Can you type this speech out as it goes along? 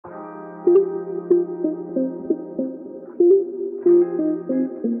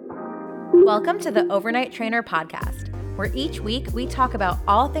Welcome to the Overnight Trainer Podcast, where each week we talk about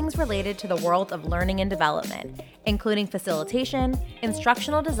all things related to the world of learning and development, including facilitation,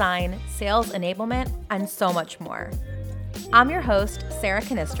 instructional design, sales enablement, and so much more. I'm your host, Sarah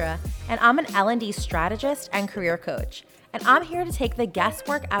Canistra, and I'm an L&D strategist and career coach. And I'm here to take the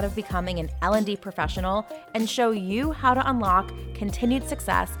guesswork out of becoming an L&D professional and show you how to unlock continued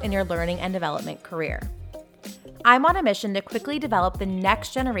success in your learning and development career. I'm on a mission to quickly develop the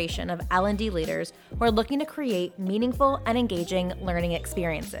next generation of L&D leaders who are looking to create meaningful and engaging learning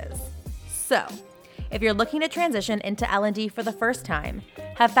experiences. So, if you're looking to transition into L&D for the first time,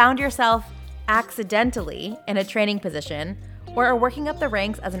 have found yourself accidentally in a training position, or are working up the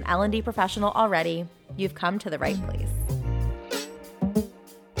ranks as an L&D professional already, you've come to the right place.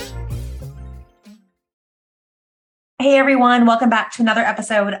 Hey everyone, welcome back to another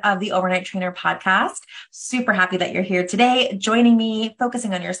episode of the Overnight Trainer Podcast. Super happy that you're here today, joining me,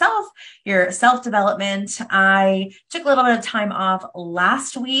 focusing on yourself, your self-development. I took a little bit of time off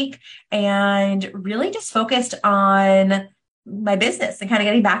last week and really just focused on my business and kind of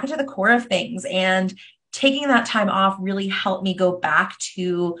getting back into the core of things. And taking that time off really helped me go back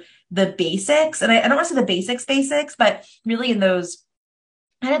to the basics. And I don't want to say the basics, but really in those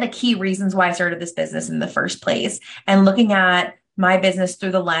kind of the key reasons why I started this business in the first place, and looking at my business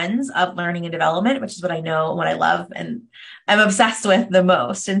through the lens of learning and development, which is what I know and what I love and I'm obsessed with the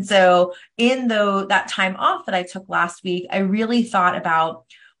most. And so in that time off that I took last week, I really thought about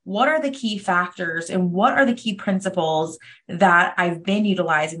what are the key factors and what are the key principles that I've been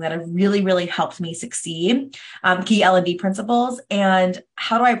utilizing that have really, really helped me succeed, key L&D principles, and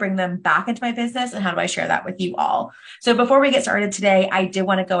how do I bring them back into my business and how do I share that with you all? So before we get started today, I did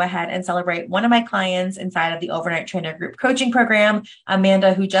want to go ahead and celebrate one of my clients inside of the Overnight Trainer Group Coaching Program,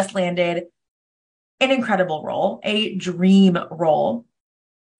 Amanda, who just landed an incredible role, a dream role,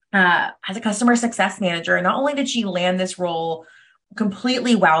 as a customer success manager. And not only did she land this role,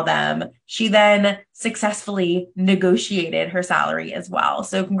 completely wow them, she then successfully negotiated her salary as well.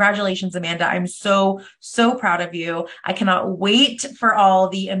 So congratulations, Amanda. I'm so proud of you. I cannot wait for all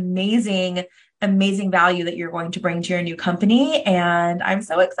the amazing value that you're going to bring to your new company. And I'm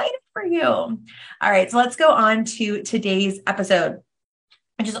so excited for you. All right, so let's go on to today's episode,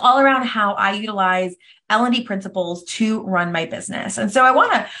 which is all around how I utilize L&D principles to run my business. And so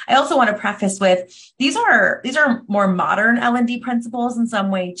I also want to preface with, these are more modern L&D principles in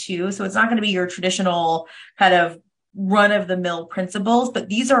some way too. So it's not going to be your traditional kind of run of the mill principles, but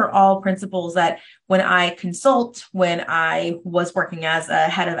these are all principles that when I consult, when I was working as a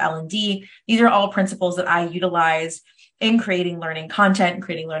head of L&D, these are all principles that I utilize in creating learning content,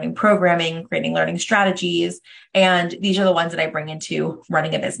 creating learning programming, creating learning strategies. And these are the ones that I bring into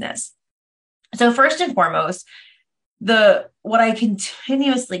running a business. So first and foremost, what I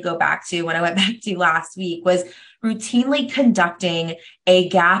continuously go back to when I went back to last week was routinely conducting a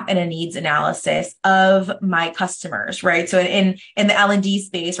gap and a needs analysis of my customers, right? So in the L&D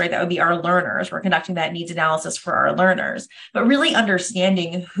space, right, that would be our learners. We're conducting that needs analysis for our learners, but really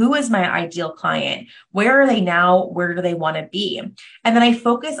understanding who is my ideal client, where are they now, where do they want to be? And then I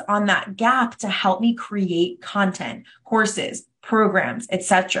focus on that gap to help me create content, courses, programs,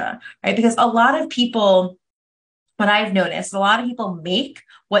 etc. Right? Because a lot of people, what I've noticed, a lot of people make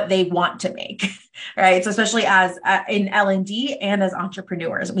what they want to make, right? So especially as in L&D and as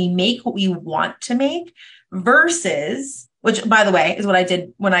entrepreneurs, we make what we want to make versus, which by the way, is what I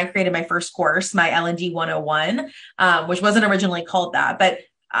did when I created my first course, my L&D 101, which wasn't originally called that, but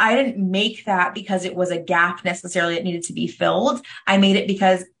I didn't make that because it was a gap necessarily that needed to be filled. I made it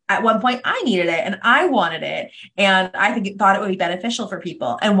because at one point I needed it and I wanted it. And I thought it would be beneficial for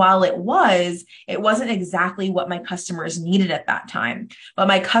people. And while it wasn't exactly what my customers needed at that time. But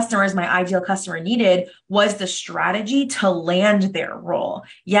my ideal customer needed was the strategy to land their role.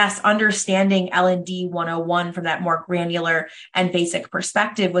 Yes, understanding L&D 101 from that more granular and basic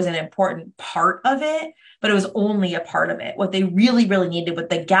perspective was an important part of it, but it was only a part of it. What they really, really needed, what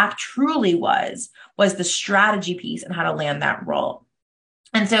the gap truly was the strategy piece and how to land that role.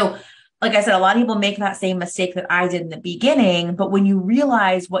 And so, like I said, a lot of people make that same mistake that I did in the beginning, but when you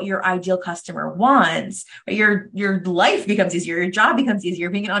realize what your ideal customer wants, your life becomes easier, your job becomes easier,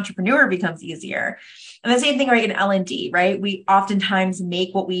 being an entrepreneur becomes easier. And the same thing, right, in L&D, right? We oftentimes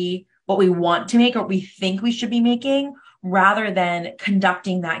make what we want to make or what we think we should be making, rather than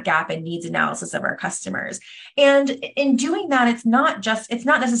conducting that gap and needs analysis of our customers. And in doing that, it's not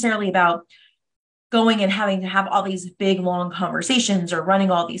necessarily about going and having to have all these big, long conversations or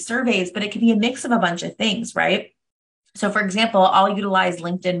running all these surveys, but it can be a mix of a bunch of things, right? So for example, I'll utilize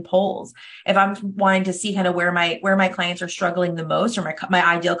LinkedIn polls. If I'm wanting to see kind of where my clients are struggling the most, or my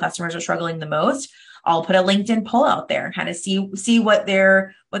ideal customers are struggling the most, I'll put a LinkedIn poll out there and kind of see what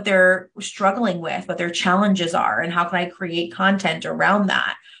they're struggling with, what their challenges are, and how can I create content around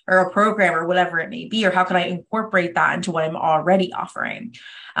that, or a program, or whatever it may be, or how can I incorporate that into what I'm already offering.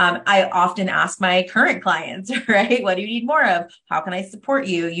 I often ask my current clients, right? What do you need more of? How can I support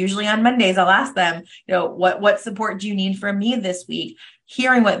you? Usually on Mondays, I'll ask them, what support do you need from me this week?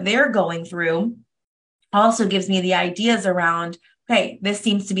 Hearing what they're going through also gives me the ideas around, okay, this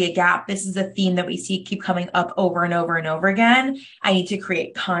seems to be a gap. This is a theme that we see keep coming up over and over and over again. I need to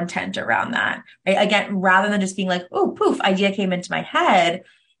create content around that, right? Again, rather than just being like, oh, poof, idea came into my head.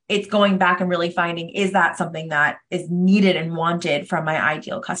 It's going back and really finding, is that something that is needed and wanted from my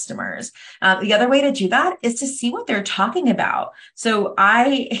ideal customers? The other way to do that is to see what they're talking about. So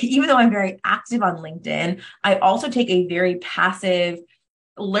even though I'm very active on LinkedIn, I also take a very passive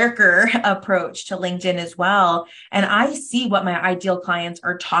lurker approach to LinkedIn as well. And I see what my ideal clients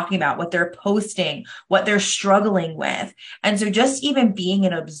are talking about, what they're posting, what they're struggling with. And so just even being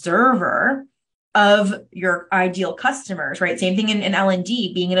an observer of your ideal customers, right? Same thing in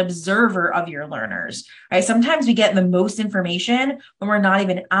L&D, being an observer of your learners, right? Sometimes we get the most information when we're not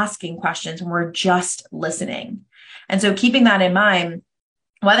even asking questions, when we're just listening. And so keeping that in mind,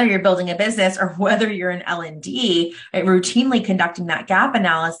 whether you're building a business or whether you're in L&D, right, routinely conducting that gap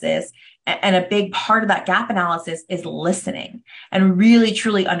analysis. And a big part of that gap analysis is listening and really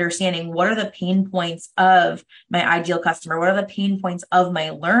truly understanding what are the pain points of my ideal customer? What are the pain points of my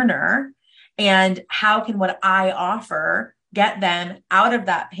learner? And how can what I offer get them out of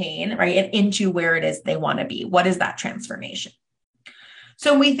that pain, right, and into where it is they want to be? What is that transformation?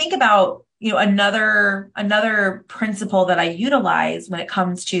 So when we think about, another principle that I utilize when it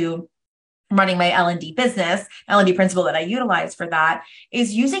comes to running my L&D business, L&D principle that I utilize for that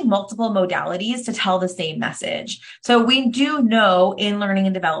is using multiple modalities to tell the same message. So we do know in learning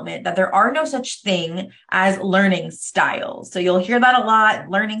and development that there are no such thing as learning styles. So you'll hear that a lot,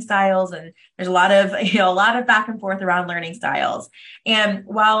 learning styles, and there's a lot of back and forth around learning styles. And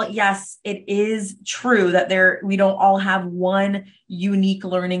while yes, it is true that we don't all have one unique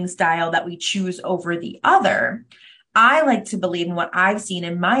learning style that we choose over the other, I like to believe in what I've seen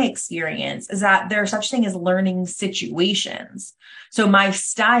in my experience is that there's such thing as learning situations. So my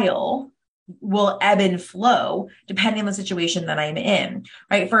style will ebb and flow depending on the situation that I'm in,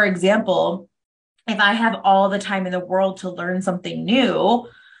 right? For example, if I have all the time in the world to learn something new,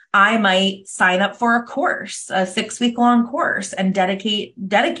 I might sign up for a course, a 6-week long course, and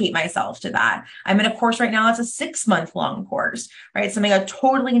dedicate myself to that. I'm in a course right now that's a 6-month long course, right? Something a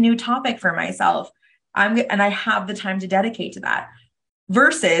totally new topic for myself. And I have the time to dedicate to that.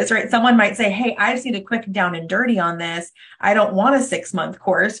 Versus, right, someone might say, hey, I just need a quick down and dirty on this. I don't want a 6-month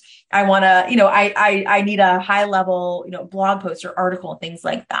course. I want to, I need a high level, blog post or article, things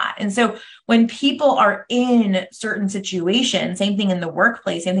like that. And so when people are in certain situations, same thing in the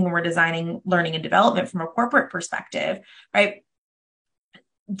workplace, same thing when we're designing learning and development from a corporate perspective, right?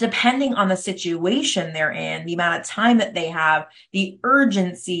 Depending on the situation they're in, the amount of time that they have, the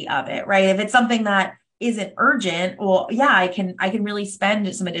urgency of it, right? If it's something that isn't urgent, well, yeah, I can really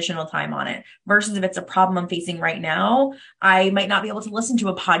spend some additional time on it. Versus if it's a problem I'm facing right now, I might not be able to listen to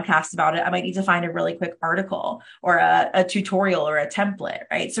a podcast about it. I might need to find a really quick article or a tutorial or a template,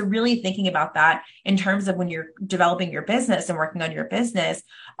 right? So really thinking about that in terms of when you're developing your business and working on your business,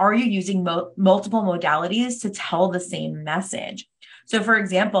 are you using multiple modalities to tell the same message? So for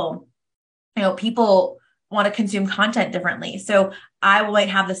example, people want to consume content differently. So I might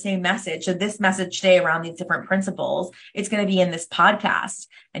have the same message. So this message today around these different principles, it's going to be in this podcast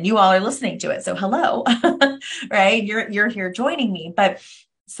and you all are listening to it. So hello, right? You're here joining me, but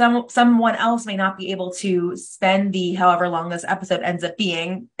someone else may not be able to spend the however long this episode ends up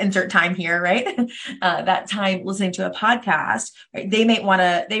being, insert time here, right? That time listening to a podcast, right? They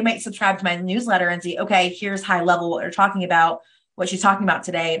might subscribe to my newsletter and see, okay, here's high level what they're talking about, what she's talking about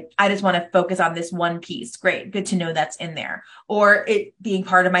today. I just want to focus on this one piece. Great. Good to know that's in there. Or it being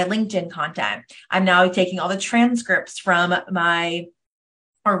part of my LinkedIn content. I'm now taking all the transcripts from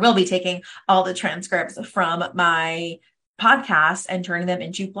will be taking all the transcripts from my podcast and turning them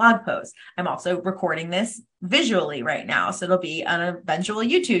into blog posts. I'm also recording this visually right now. So it'll be an eventual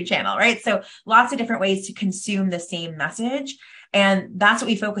YouTube channel, right? So lots of different ways to consume the same message. And that's what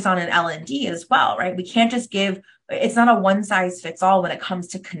we focus on in L&D as well, right? We can't just it's not a one size fits all when it comes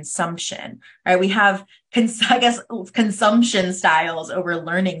to consumption, right? We have, consumption styles over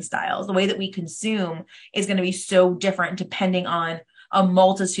learning styles. The way that we consume is going to be so different depending on a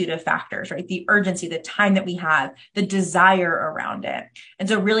multitude of factors, right? The urgency, the time that we have, the desire around it. And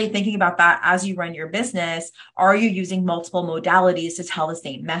so really thinking about that as you run your business, are you using multiple modalities to tell the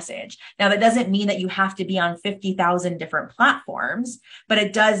same message? Now, that doesn't mean that you have to be on 50,000 different platforms, but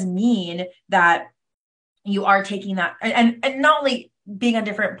it does mean that you are taking that and not only being on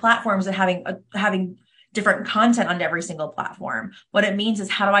different platforms and having different content on every single platform. What it means is,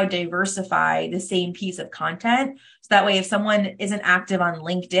 how do I diversify the same piece of content? So that way, if someone isn't active on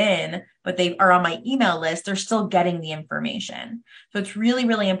LinkedIn, but they are on my email list, they're still getting the information. So it's really,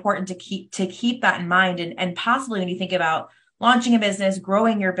 really important to keep that in mind. And possibly when you think about launching a business,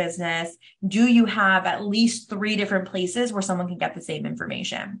 growing your business, do you have at least 3 different places where someone can get the same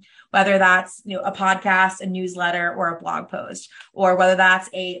information? Whether that's, a podcast, a newsletter, or a blog post, or whether that's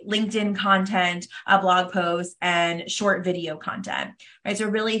a LinkedIn content, a blog post, and short video content, right? So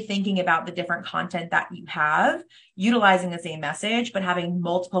really thinking about the different content that you have, utilizing the same message, but having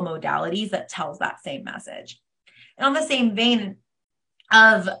multiple modalities that tells that same message. And on the same vein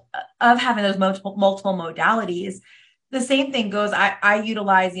of having those multiple modalities, the same thing goes, I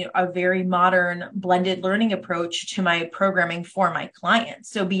utilize a very modern blended learning approach to my programming for my clients.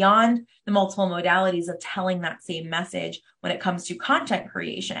 So beyond the multiple modalities of telling that same message when it comes to content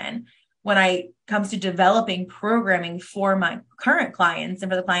creation, when it comes to developing programming for my current clients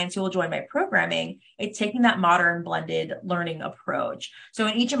and for the clients who will join my programming, it's taking that modern blended learning approach. So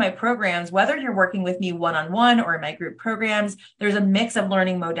in each of my programs, whether you're working with me one-on-one or in my group programs, there's a mix of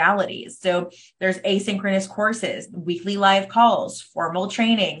learning modalities. So there's asynchronous courses, weekly live calls, formal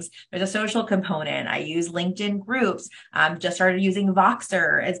trainings. There's a social component. I use LinkedIn groups. Just started using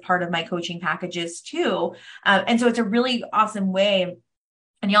Voxer as part of my coaching packages too. And so it's a really awesome way.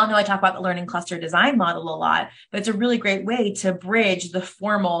 And y'all know I talk about the learning cluster design model a lot, but it's a really great way to bridge the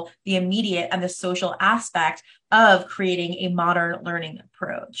formal, the immediate, and the social aspect of creating a modern learning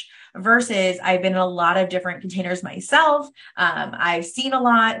approach. Versus I've been in a lot of different containers myself. I've seen a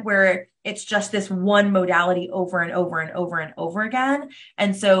lot where it's just this one modality over and over and over and over again.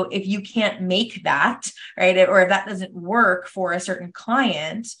 And so if you can't make that, right, or if that doesn't work for a certain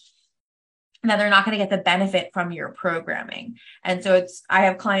client, now they're not going to get the benefit from your programming. And so I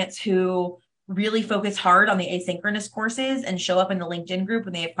have clients who really focus hard on the asynchronous courses and show up in the LinkedIn group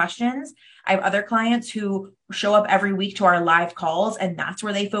when they have questions. I have other clients who show up every week to our live calls, and that's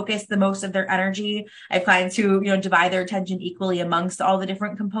where they focus the most of their energy. I have clients who, divide their attention equally amongst all the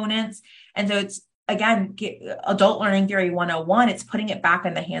different components. And so it's, again, adult learning theory 101, it's putting it back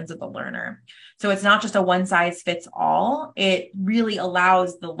in the hands of the learner. So it's not just a one size fits all. It really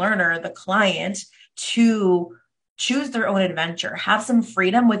allows the learner, the client, to choose their own adventure, have some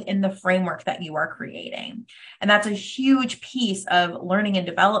freedom within the framework that you are creating. And that's a huge piece of learning and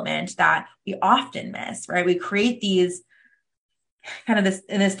development that we often miss, right? We create these in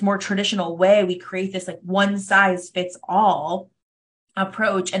this more traditional way, we create this like one size fits all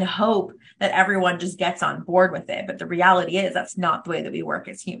approach and hope that everyone just gets on board with it. But the reality is that's not the way that we work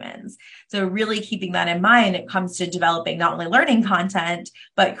as humans. So really keeping that in mind, it comes to developing not only learning content,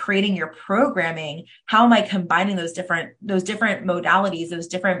 but creating your programming. How am I combining those different modalities, those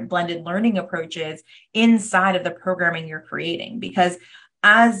different blended learning approaches inside of the programming you're creating? Because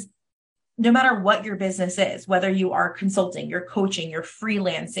no matter what your business is, whether you are consulting, you're coaching, you're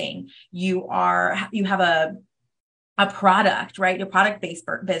freelancing, you have a product, right? Your product-based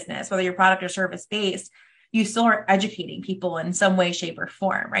business, whether your product or service-based, you still are educating people in some way, shape, or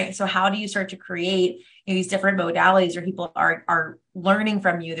form, right? So how do you start to create these different modalities where people are learning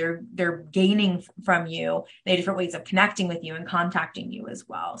from you, they're gaining from you, they have different ways of connecting with you and contacting you as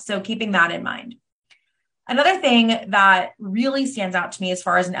well. So keeping that in mind. Another thing that really stands out to me as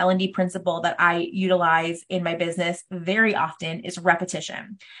far as an L&D principle that I utilize in my business very often is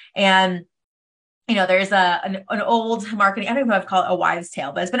repetition. And there's an old marketing, I don't know if I've called it a wives'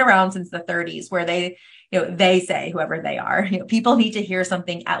 tale, but it's been around since the 30s where they say, whoever they are, people need to hear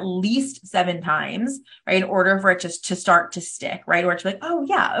something at least 7 times, right, in order for it just to start to stick, right? Or to be like, oh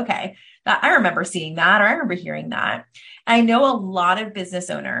yeah, okay, that I remember seeing that, or I remember hearing that. I know a lot of business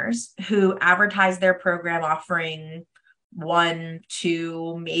owners who advertise their program offering 1,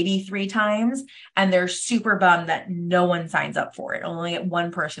 2, maybe 3 times, and they're super bummed that no one signs up for it. Only get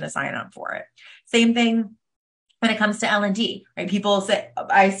one person to sign up for it. Same thing when it comes to L&D, right? People say,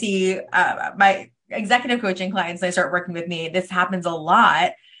 I see my executive coaching clients, they start working with me. This happens a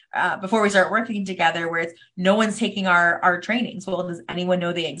lot. before we start working together, where it's no one's taking our trainings. Well, does anyone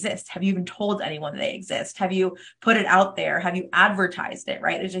know they exist? Have you even told anyone they exist? Have you put it out there? Have you advertised it,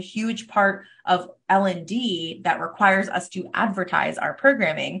 right? There's a huge part of L&D that requires us to advertise our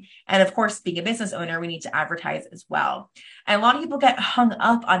programming. And of course, being a business owner, we need to advertise as well. And a lot of people get hung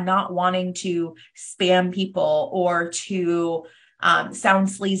up on not wanting to spam people or to sound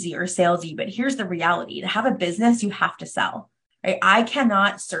sleazy or salesy. But here's the reality: to have a business, you have to sell. Right? I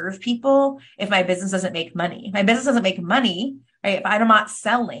cannot serve people if my business doesn't make money. If my business doesn't make money, right? If I'm not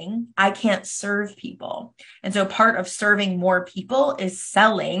selling, I can't serve people. And so part of serving more people is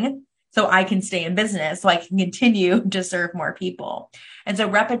selling, so I can stay in business, so I can continue to serve more people. And so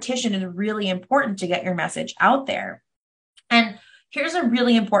repetition is really important to get your message out there. And here's a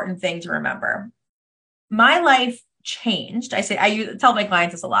really important thing to remember. My life changed. I tell my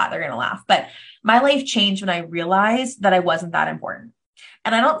clients this a lot. They're going to laugh, but my life changed when I realized that I wasn't that important.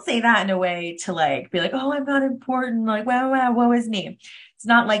 And I don't say that in a way to be like, oh, I'm not important. Like, wow, woe is me. It's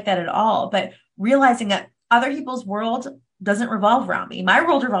not like that at all. But realizing that other people's world doesn't revolve around me. My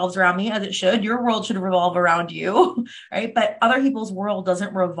world revolves around me as it should. Your world should revolve around you, right? But other people's world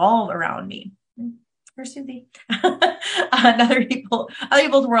doesn't revolve around me. Where's Susie? Other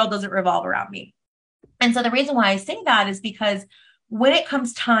people's world doesn't revolve around me. And so the reason why I say that is because when it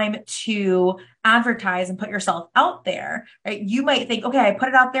comes time to advertise and put yourself out there, right, you might think, okay, I put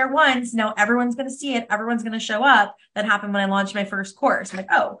it out there once. Now everyone's going to see it. Everyone's going to show up. That happened when I launched my first course. I'm like,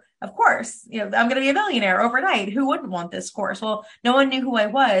 oh, of course, I'm going to be a millionaire overnight. Who wouldn't want this course? Well, no one knew who I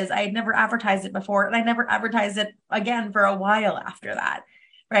was. I had never advertised it before, and I never advertised it again for a while after that,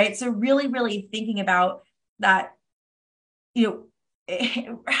 right? So really, really thinking about that,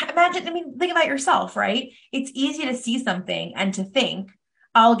 think about yourself, right? It's easy to see something and to think,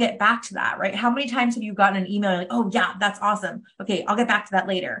 I'll get back to that, right? How many times have you gotten an email like, oh yeah, that's awesome. Okay, I'll get back to that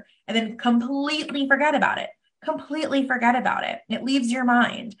later. And then completely forget about it. It leaves your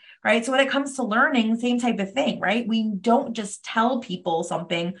mind, right? So when it comes to learning, same type of thing, right? We don't just tell people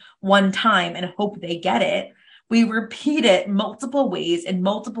something one time and hope they get it. We repeat it multiple ways in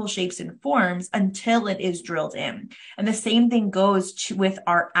multiple shapes and forms until it is drilled in. And the same thing goes with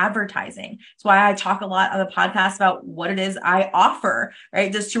our advertising. That's why I talk a lot on the podcast about what it is I offer, right?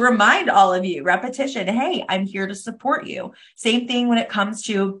 Just to remind all of you, repetition. Hey, I'm here to support you. Same thing when it comes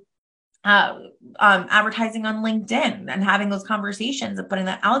to advertising on LinkedIn and having those conversations and putting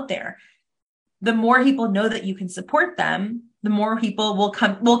that out there. The more people know that you can support them, the more people will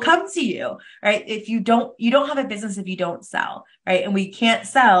come to you, right? If you don't have a business if you don't sell, right? And we can't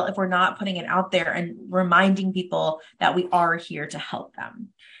sell if we're not putting it out there and reminding people that we are here to help them.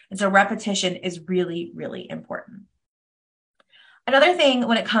 And so repetition is really, really important. Another thing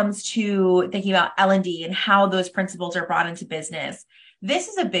when it comes to thinking about L&D and how those principles are brought into business, this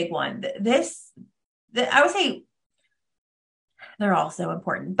is a big one. I would say they're all so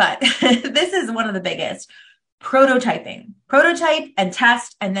important, but this is one of the biggest. Prototyping. Prototype and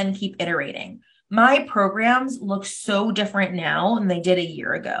test and then keep iterating. My programs look so different now than they did a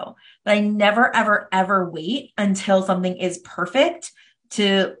year ago, but I never, ever, ever wait until something is perfect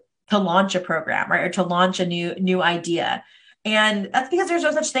to launch a program, right? Or to launch a new idea. And that's because there's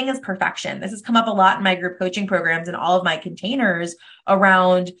no such thing as perfection. This has come up a lot in my group coaching programs and all of my containers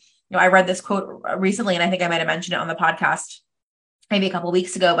around, I read this quote recently, and I think I might have mentioned it on the podcast maybe a couple of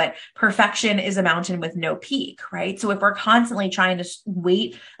weeks ago, but perfection is a mountain with no peak, right? So if we're constantly trying to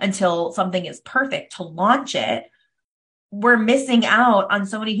wait until something is perfect to launch it, we're missing out on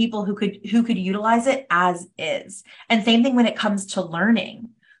so many people who could utilize it as is. And same thing when it comes to learning,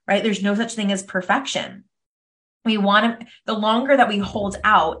 right? There's no such thing as perfection. The longer that we hold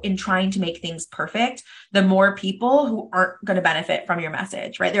out in trying to make things perfect, the more people who aren't going to benefit from your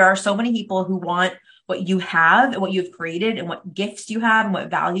message, right? There are so many people who want what you have and what you've created and what gifts you have and what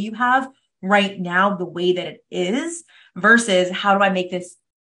value you have right now, the way that it is, versus how do I make this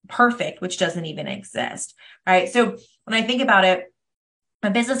perfect, which doesn't even exist, right? So when I think about it, a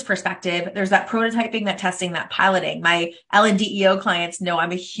business perspective, there's that prototyping, that testing, that piloting. My L&D EO clients know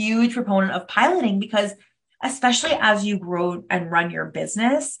I'm a huge proponent of piloting because especially as you grow and run your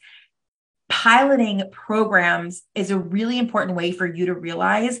business, piloting programs is a really important way for you to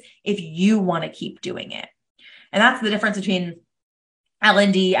realize if you want to keep doing it. And that's the difference between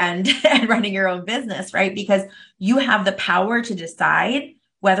L&D and running your own business, right? Because you have the power to decide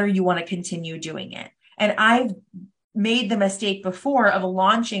whether you want to continue doing it. And I've made the mistake before of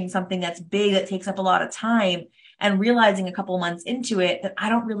launching something that's big, that takes up a lot of time, and realizing a couple months into it that I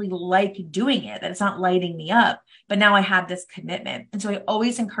don't really like doing it, that it's not lighting me up. But now I have this commitment. And so I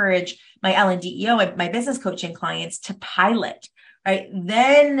always encourage my L&D EO and my business coaching clients to pilot, right?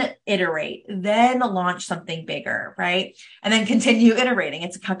 Then iterate, then launch something bigger, right? And then continue iterating.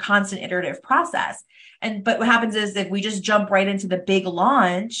 It's a constant iterative process. But what happens is if we just jump right into the big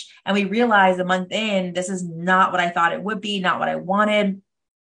launch and we realize a month in, this is not what I thought it would be, not what I wanted.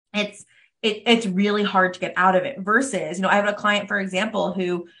 It's really hard to get out of it versus, I have a client, for example,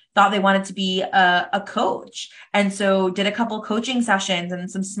 who thought they wanted to be a coach. And so did a couple coaching sessions and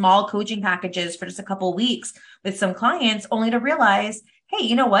some small coaching packages for just a couple of weeks with some clients, only to realize, hey,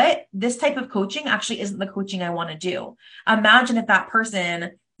 you know what? This type of coaching actually isn't the coaching I want to do. Imagine if that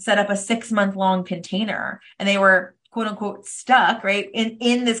person set up a 6-month long container and they were quote unquote stuck, right?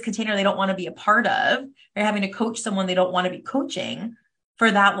 In this container they don't want to be a part of, right? Having to coach someone they don't want to be coaching for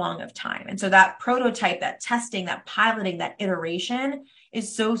that long of time. And so that prototype, that testing, that piloting, that iteration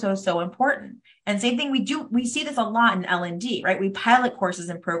is so, so, so important. And same thing we see this a lot in L&D, right? We pilot courses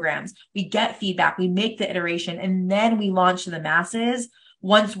and programs, we get feedback, we make the iteration, and then we launch to the masses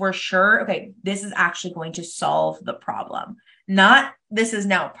once we're sure, okay, this is actually going to solve the problem. Not this is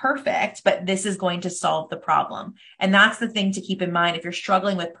now perfect, but this is going to solve the problem. And that's the thing to keep in mind if you're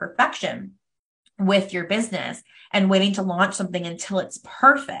struggling with perfection with your business and waiting to launch something until it's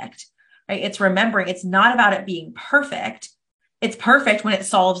perfect, right? It's remembering it's not about it being perfect. It's perfect when it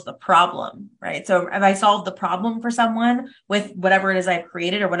solves the problem, right? So if I solve the problem for someone with whatever it is I've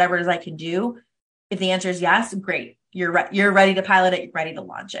created or whatever it is I can do, if the answer is yes, great. You're ready to pilot it. You're ready to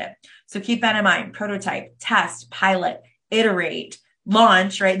launch it. So keep that in mind. Prototype, test, pilot, iterate,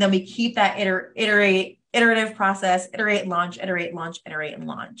 launch, right? Then we keep that iterative process, iterate, launch, iterate, and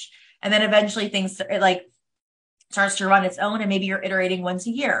launch. And then eventually things starts to run its own, and maybe you're iterating once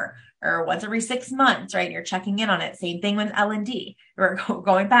a year or once every 6 months, right? You're checking in on it. Same thing with L&D. We're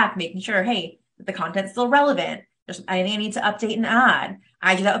going back, making sure, hey, the content's still relevant. There's anything I need to update and add.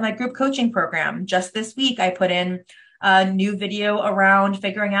 I do that with my group coaching program. Just this week, I put in a new video around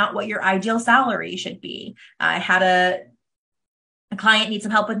figuring out what your ideal salary should be. I had a client need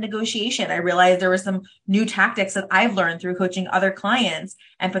some help with negotiation. I realized there were some new tactics that I've learned through coaching other clients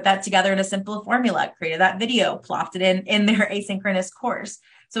and put that together in a simple formula, created that video, plopped it in their asynchronous course.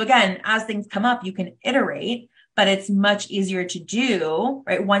 So again, as things come up, you can iterate, but it's much easier to do,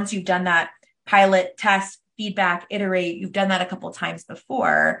 right? Once you've done that pilot, test, feedback, iterate, you've done that a couple of times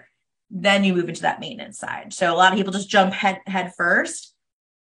before, then you move into that maintenance side. So a lot of people just jump head first.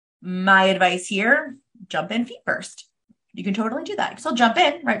 My advice here, jump in feet first. You can totally do that. You can still jump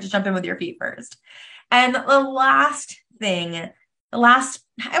in, right? Just jump in with your feet first. And the last thing,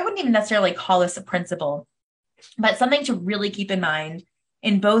 I wouldn't even necessarily call this a principle, but something to really keep in mind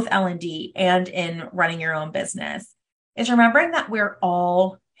in both L&D and in running your own business is remembering that we're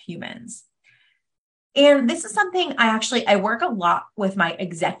all humans. And this is something I work a lot with my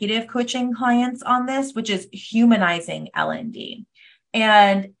executive coaching clients on this, which is humanizing L&D.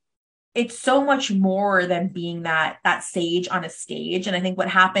 And it's so much more than being that sage on a stage. And I think what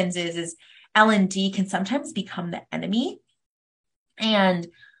happens is L&D can sometimes become the enemy. And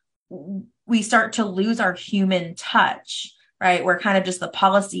we start to lose our human touch, right? We're kind of just the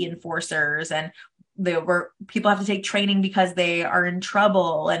policy enforcers, and people have to take training because they are in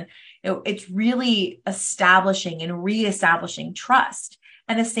trouble. And it's really establishing and reestablishing trust.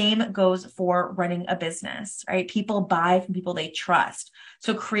 And the same goes for running a business, right? People buy from people they trust.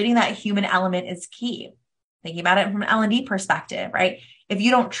 So creating that human element is key. Thinking about it from an L&D perspective, right? If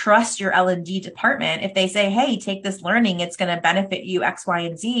you don't trust your L&D department, if they say, hey, take this learning, it's going to benefit you X, Y,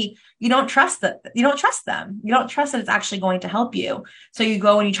 and Z, you don't trust that. You don't trust them. You don't trust that it's actually going to help you. So you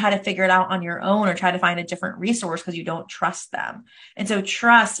go and you try to figure it out on your own or try to find a different resource because you don't trust them. And so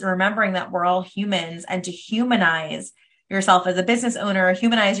trust, remembering that we're all humans, and to humanize yourself as a business owner,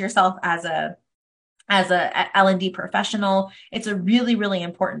 humanize yourself as a L&D professional. It's a really, really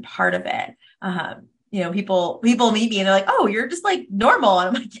important part of it. People meet me and they're like, oh, you're just like normal.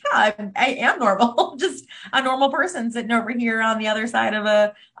 And I'm like, yeah, I am normal. Just a normal person sitting over here on the other side of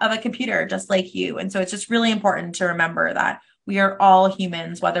a computer, just like you. And so it's just really important to remember that we are all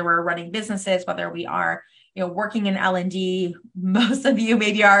humans, whether we're running businesses, whether we are working in L&D. Most of you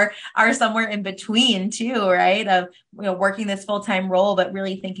maybe are somewhere in between too, right? Of working this full-time role, but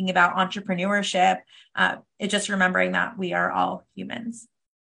really thinking about entrepreneurship. It's just remembering that we are all humans.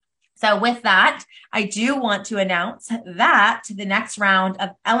 So with that, I do want to announce that the next round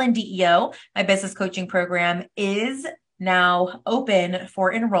of L&DEO, my business coaching program, is now open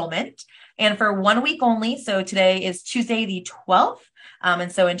for enrollment, and for 1 week only. So today is Tuesday, the 12th.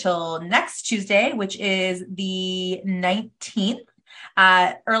 And so until next Tuesday, which is the 19th,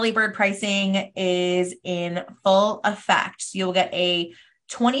 early bird pricing is in full effect. So you'll get a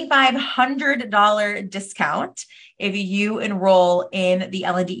 $2,500 discount if you enroll in the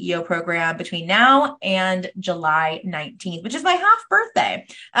L&D EO program between now and July 19th, which is my half birthday.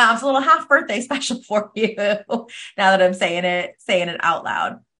 It's a little half birthday special for you now that I'm saying it out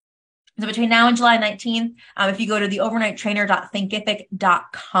loud. So between now and July 19th, if you go to the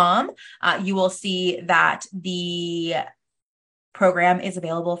overnighttrainer.thinkific.com, you will see that the program is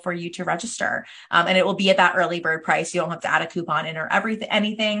available for you to register. And it will be at that early bird price. You don't have to add a coupon in or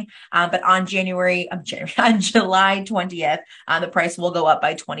anything. But on July 20th, the price will go up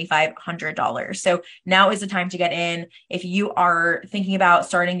by $2,500. So now is the time to get in. If you are thinking about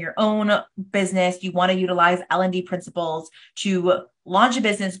starting your own business, you want to utilize L&D principles to launch a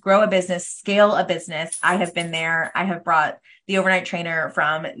business, grow a business, scale a business. I have been there. I have brought the Overnight Trainer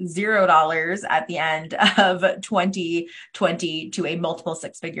from $0 at the end of 2020 to a multiple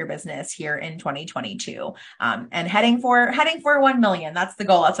six-figure business here in 2022, and heading for 1 million. That's the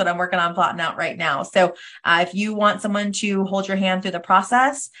goal. That's what I'm working on plotting out right now. So if you want someone to hold your hand through the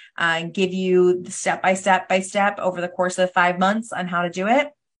process and give you the step by step over the course of 5 months on how to do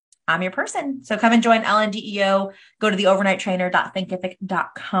it, I'm your person. So come and join L&D EO. Go to the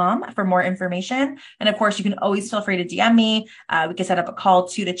overnighttrainer.thinkific.com for more information. And of course, you can always feel free to DM me. We can set up a call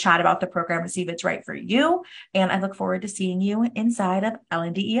to chat about the program to see if it's right for you. And I look forward to seeing you inside of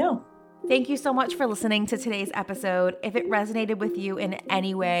L&D EO. Thank you so much for listening to today's episode. If it resonated with you in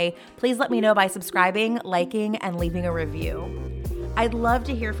any way, please let me know by subscribing, liking, and leaving a review. I'd love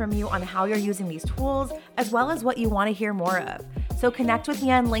to hear from you on how you're using these tools, as well as what you want to hear more of. So connect with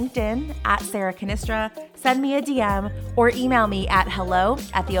me on LinkedIn at Sarah Canistra, send me a DM, or email me at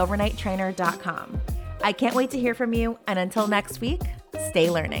hello@theovernighttrainer.com. I can't wait to hear from you, and until next week, stay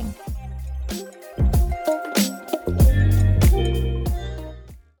learning.